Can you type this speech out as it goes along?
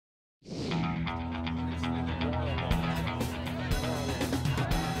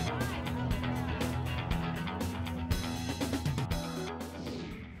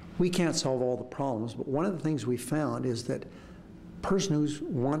We can't solve all the problems, but one of the things we found is that person who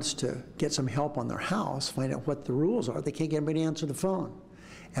wants to get some help on their house, find out what the rules are, they can't get anybody to answer the phone.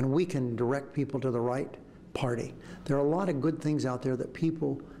 And we can direct people to the right party. There are a lot of good things out there that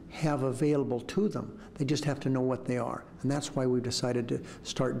people have available to them. They just have to know what they are. And that's why we've decided to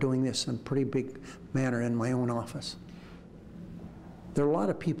start doing this in a pretty big manner in my own office. There are a lot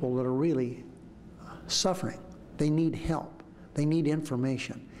of people that are really suffering. They need help. They need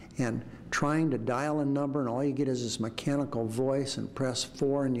information. And trying to dial a number and all you get is this mechanical voice and press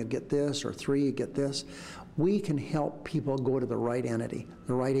 4 and you get this, or 3, you get this. We can help people go to the right entity,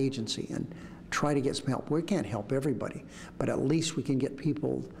 the right agency, and try to get some help. We can't help everybody, but at least we can give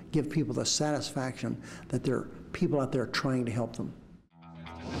people the satisfaction that there are people out there trying to help them.